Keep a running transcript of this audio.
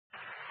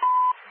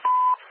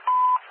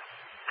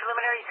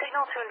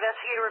signal to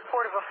investigate a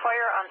report of a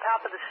fire on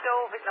top of the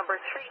stove at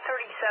number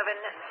 337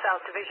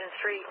 South Division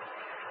Street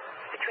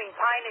between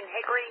Pine and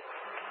Hickory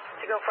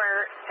to go for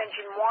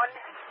engine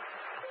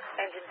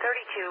 1, engine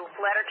 32,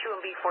 ladder 2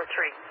 and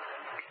B43.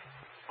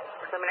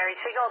 Preliminary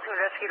signal to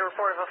investigate a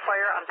report of a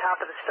fire on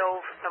top of the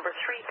stove number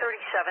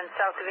 337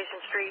 South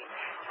Division Street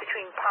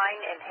between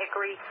Pine and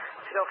Hickory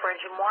to go for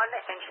engine 1,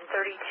 engine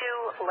 32,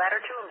 ladder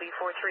 2 and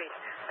B43.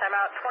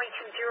 Timeout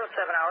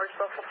 22:07 hours,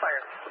 Buffalo Fire.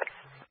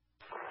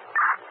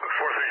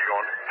 4-3, you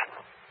going?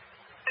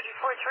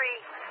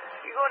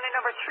 4-3, you're going to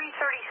number 337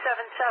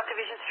 South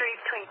Division Street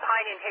between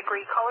Pine and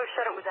Hickory. Caller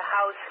said it was a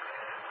house.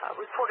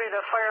 Reported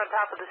a fire on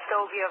top of the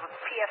stove. You have a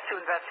PS to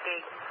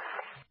investigate.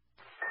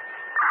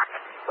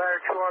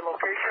 Ladder 2 on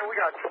location. We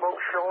got smoke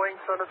showing.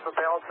 Send us the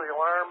balance of the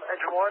alarm.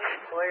 Engine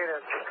 1, lay it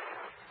in.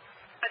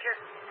 Roger.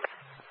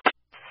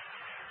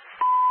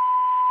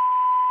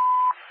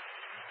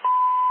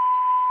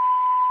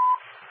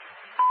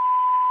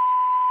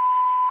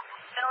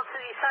 To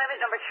the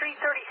assignment number 337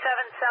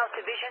 South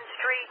Division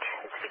Street.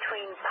 It's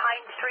between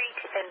Pine Street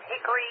and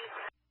Hickory.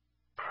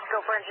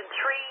 Go for engine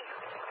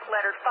 3,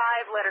 ladder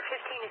 5, ladder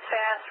 15 is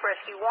fast,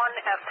 rescue 1,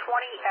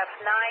 F20,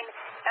 F9,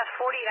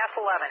 F40, and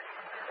F11.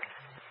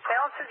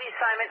 Balance of the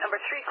assignment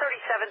number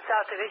 337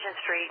 South Division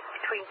Street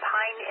between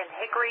Pine and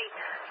Hickory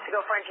to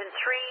go for engine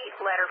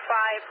 3, ladder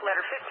 5,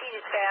 ladder 15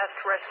 is fast,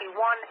 rescue 1,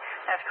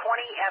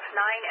 F20, F9,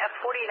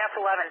 F40, and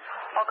F11.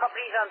 All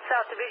companies on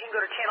South Division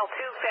go to channel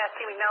 2, fast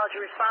team acknowledge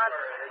your response.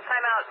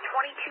 Timeout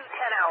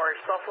 22:10 hours,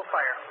 Buffalo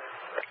Fire.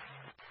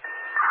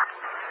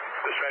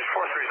 Dispatch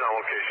 4-3 is on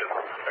location.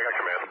 I got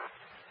command.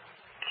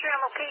 If you're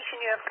on location,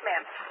 you have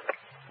command.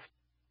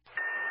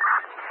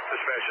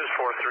 Dispatch is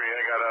 4-3.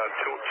 I got a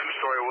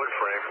two-story wood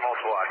frame,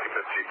 multiple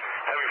occupancy.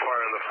 Heavy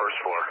fire on the first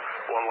floor.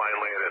 One line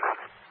laying in.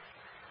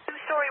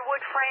 Two-story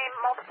wood frame,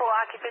 multiple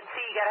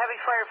occupancy. You got heavy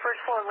fire first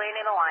floor laying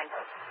in a line.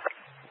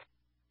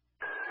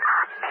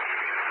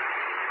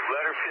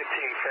 Ladder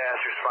 15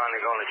 fast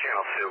responding, going to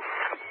channel 2.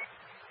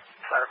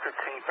 Ladder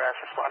 15 fast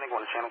responding,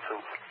 going to channel 2.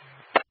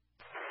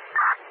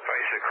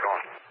 5-6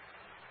 going.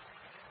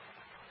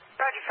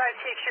 Roger,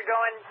 5-6, you're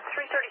going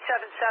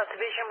 337 South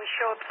Division. We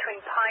show up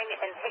between Pine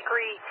and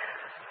Hickory.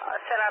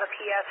 Sent out a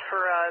PS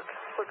for a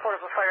report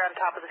of a fire on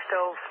top of the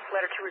stove.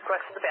 Letter 2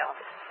 requested the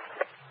balance.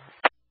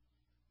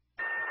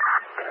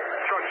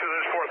 Truck 2,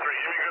 there's 4-3.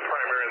 Give me a good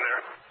primary in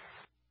there.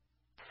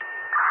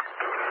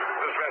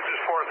 Dispatch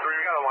is 4-3.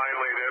 We got a line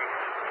laid in.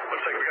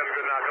 Looks like we got a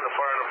good knock on the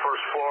fire on the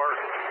first floor.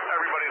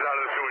 Everybody's out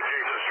of the two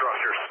adjacent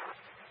structures.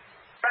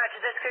 Roger,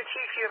 that's good,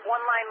 Chief. You have one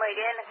line laid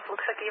in.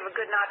 Looks like you have a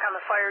good knock on the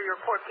fire. You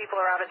report people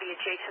are out of the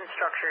adjacent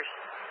structures.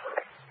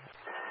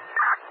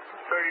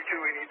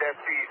 32, we need that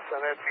feed. Send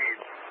that feed.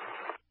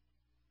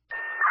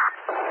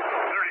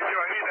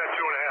 32, I need that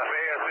 2.5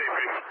 ASAP.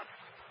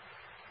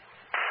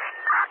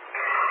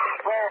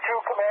 Ladder 2,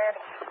 command.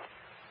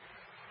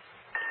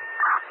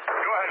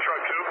 Go ahead,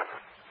 truck 2.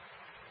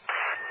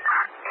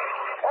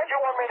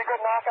 Engine 1 made a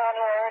good knock on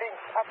it already.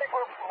 I think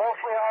we're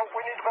mostly out.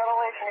 We need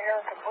ventilation here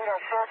and complete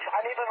our search. I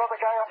need another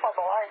guy up on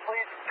the line,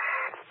 please.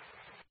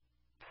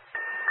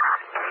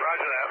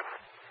 Roger that.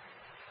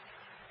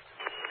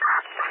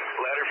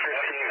 Ladder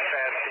 15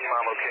 fast team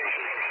on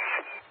location.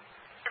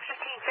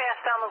 15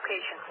 fast on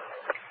location.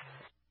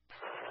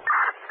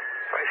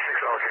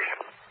 5-6 on location.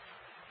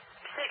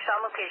 6 on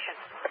location.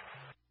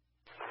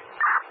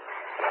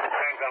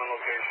 Tank on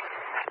location.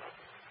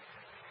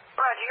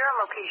 Roger, you're on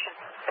location.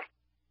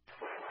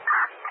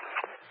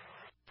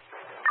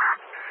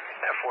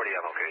 F40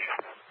 on location.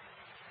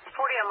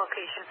 40 on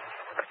location.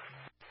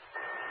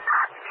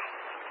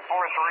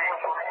 4-3,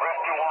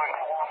 rescue 1,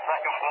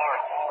 second floor.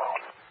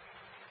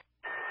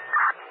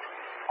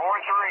 4-3,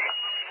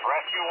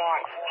 rescue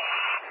 1,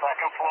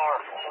 second floor.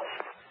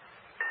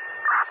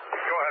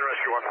 Go ahead,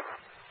 rescue 1.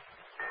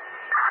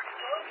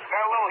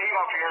 Got a little heat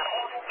up here.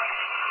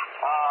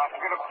 I'm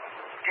going to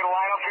get a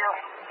line up here.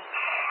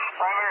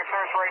 Primary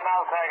search right now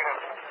is negative.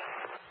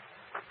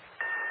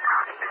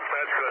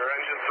 That's clear.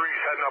 Engine 3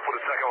 is heading up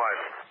with a second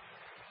line.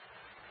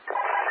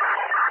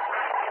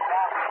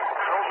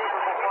 No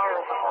visible fire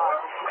at the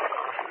time.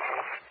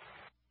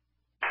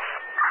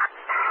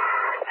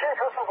 Chief,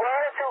 this is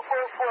ladder 2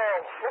 first floor.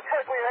 Looks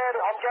like we had,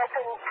 I'm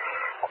guessing,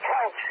 a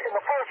couch in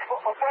the front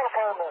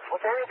apartment. But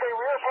there is a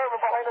rear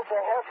apartment behind us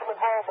that has some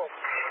involvement.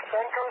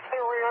 Then goes to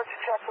the rear to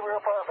check the rear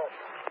apartment.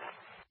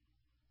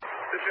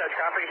 Dispatch,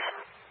 copy.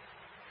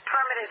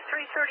 Affirmative.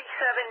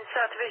 337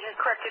 South Division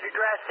corrected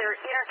address. They're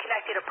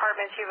interconnected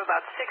apartments. You have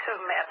about 6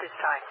 of them at this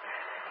time.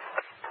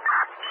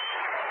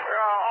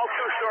 All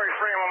two-story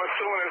frame. I'm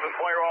assuming there's a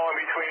firewall in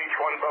between each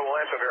one, but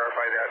we'll have to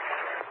verify that.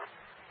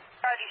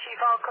 Roger, Chief.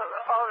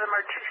 All of them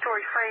are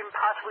two-story frame.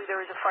 Possibly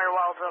there is a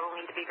firewall that will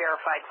need to be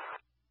verified.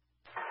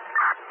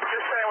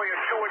 Just saying we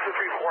have 2 inch and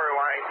 3/4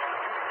 line.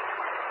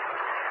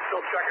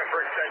 Still checking for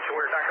extension.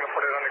 We're not going to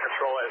put it under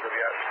control as of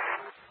yet.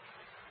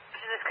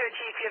 This is good,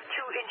 Chief. You have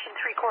 2 inch and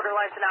 3/4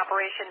 lines in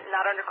operation,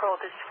 not under control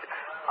at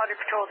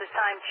this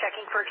time.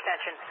 Checking for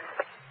extension.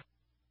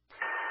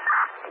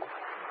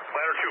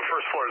 Ladder 2,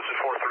 first floor. This is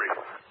 4-3.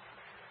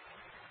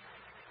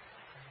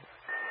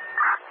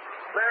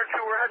 Ladder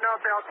 2, we're heading out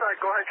the outside.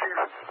 Go ahead, Chief.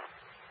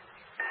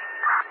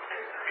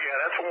 Yeah,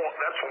 that's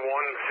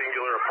one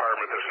singular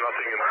apartment. There's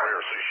nothing in the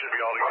rear, so you should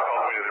be all the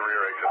way to the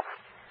rear exit.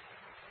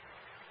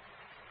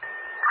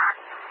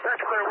 That's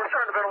clear. We're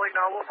starting to ventilate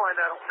now. We'll find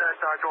that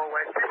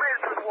doorway. We made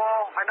it through the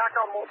wall. I knocked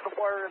out most of the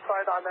wire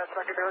inside on that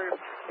secondary.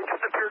 It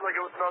just appeared like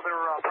it was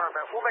another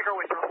apartment. We'll make our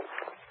way through. 4-3,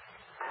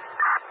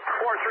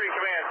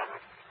 command.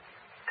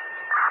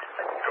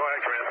 Go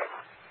ahead, command.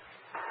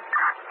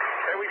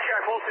 And we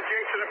check both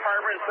adjacent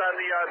apartments on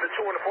the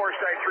 2 and the 4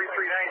 side, 339,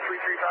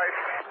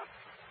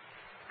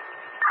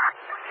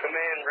 335.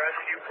 Command,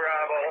 rescue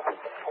Bravo,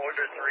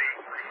 exposure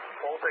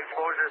 3. Both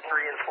exposure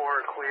 3 and 4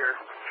 are clear.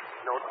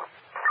 No.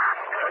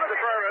 That's the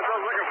affirmative. I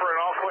was looking for it.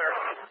 All clear.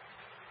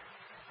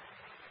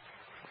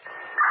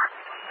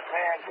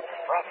 Command,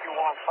 rescue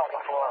 1,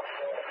 second floor.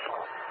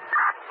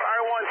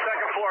 I-1,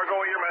 second floor. Go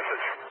with your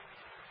message.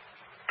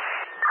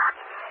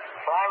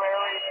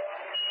 Primary,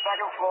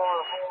 second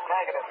floor,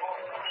 negative.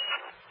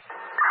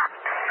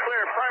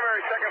 Clear.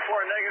 Primary, second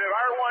floor, negative.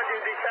 R1, do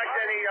you detect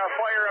any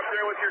fire up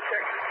there with your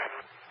tick?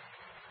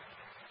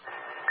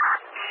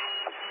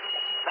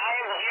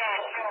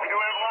 We do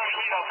have a lot of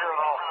heat up here,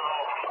 though.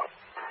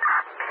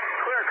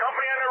 Clear.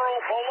 Company on the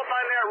roof. Hold up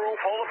on that roof.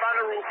 Hold up on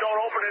the roof. Don't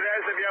open it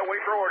as of yet.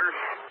 Wait for orders.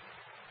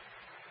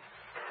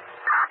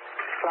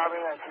 Copy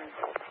that, Chief.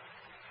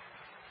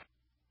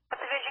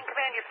 Division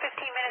Command, you're 15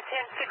 minutes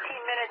in,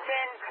 15 minutes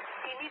in.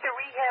 Do you need the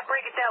rehab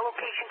rig at that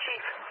location,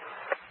 Chief?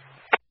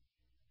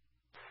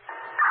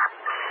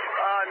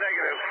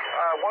 Negative.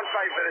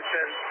 15 minutes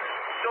in.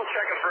 Still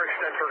checking for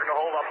extent. We're going to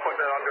hold up, put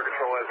that under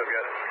control as of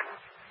yet.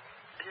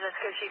 That's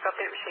good, Chief.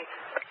 Update received.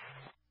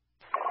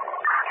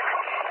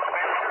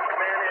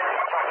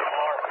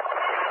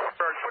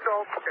 Two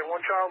adults and one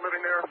child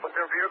living there, but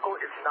their vehicle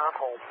is not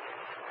home.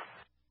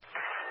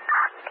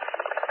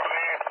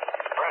 Command,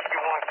 rescue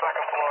 1,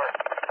 second floor.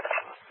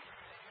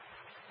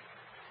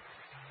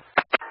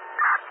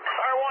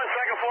 R1,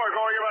 second floor.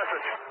 Go with your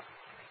message.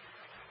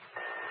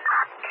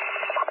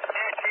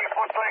 Hey, Chief,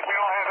 looks like we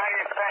don't have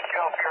any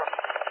inspection up here.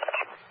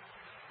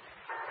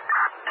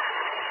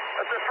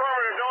 That's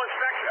affirmative. No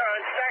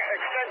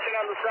extension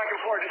on the second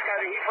floor. Just got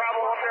a heat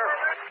problem up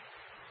there.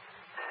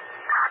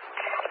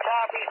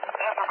 Copy.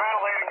 After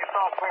ventilating, it's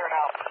all clear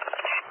now.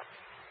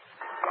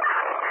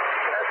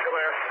 That's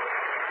clear.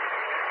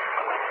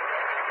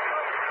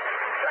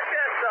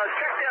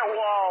 Check that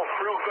wall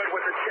real good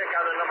with the tick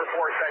on the number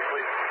 4 side,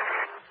 please.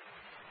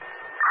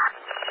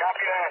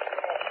 Copy that.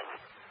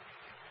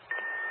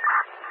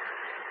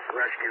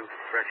 Rescue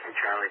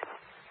Charlie.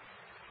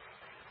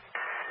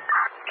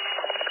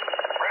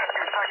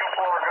 Rescue second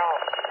floor, go.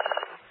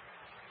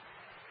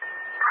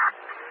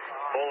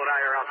 Bull and I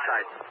are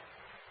outside.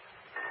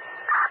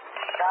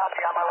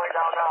 Copy, on my way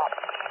down now.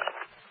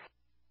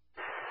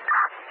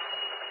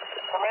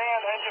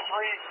 Command, engine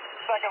 3,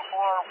 second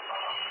floor.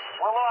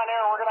 We're low on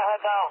air, we're going to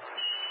head down.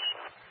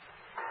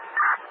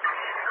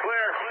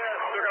 Clear.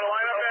 They're going to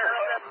line up there.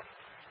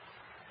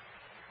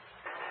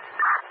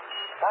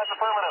 That's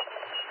affirmative.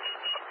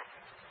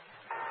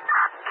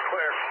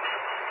 Clear.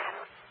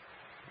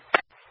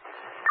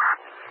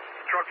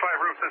 Truck 5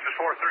 roof, this is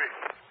 4-3.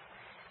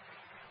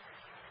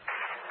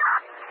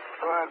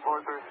 Go ahead,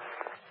 4-3.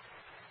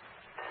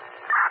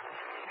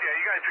 Yeah,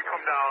 you guys should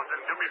come down and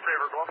do me a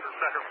favor, go up to the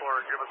second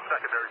floor and give us a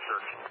secondary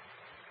search.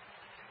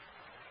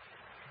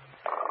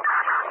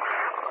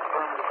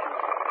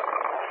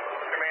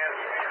 Command.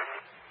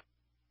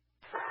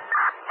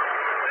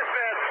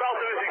 Dispatch, South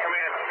Division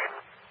Command.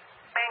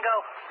 Mango.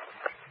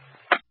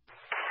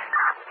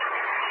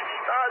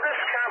 This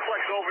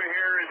complex over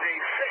here is a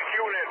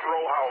 6-unit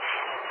row house.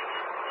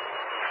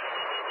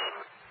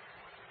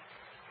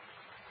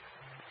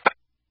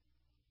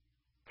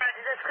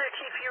 That's clear,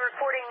 Chief. You're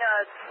reporting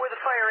where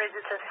the fire is.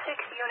 It's a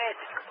 6-unit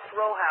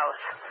row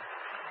house.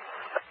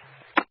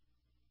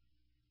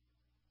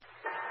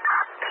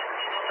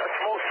 That's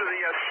most of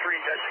the street.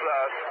 That's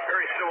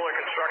very similar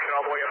construction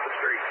all the way up the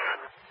street.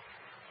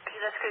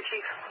 That's good,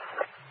 Chief.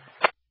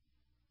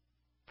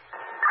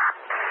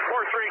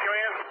 4-3,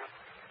 Command.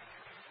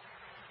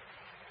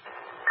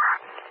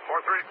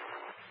 4-3.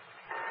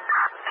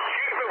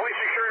 Chief, have we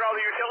secured all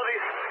the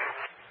utilities?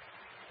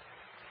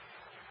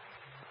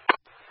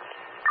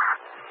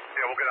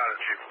 Yeah, we'll get on it,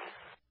 Chief.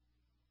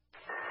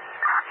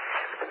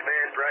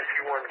 Command,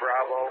 rescue 1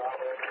 Bravo.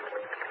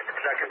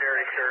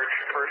 Secondary search,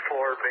 first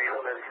floor,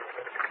 basement,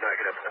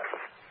 negative.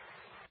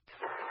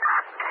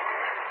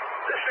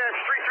 Dispatch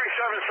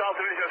 337 South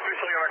Division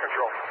officially under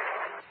control.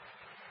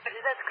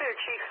 That's clear,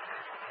 Chief.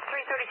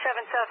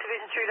 337 South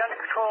Division Street under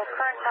control.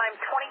 Current time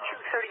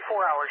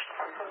 22:34 hours.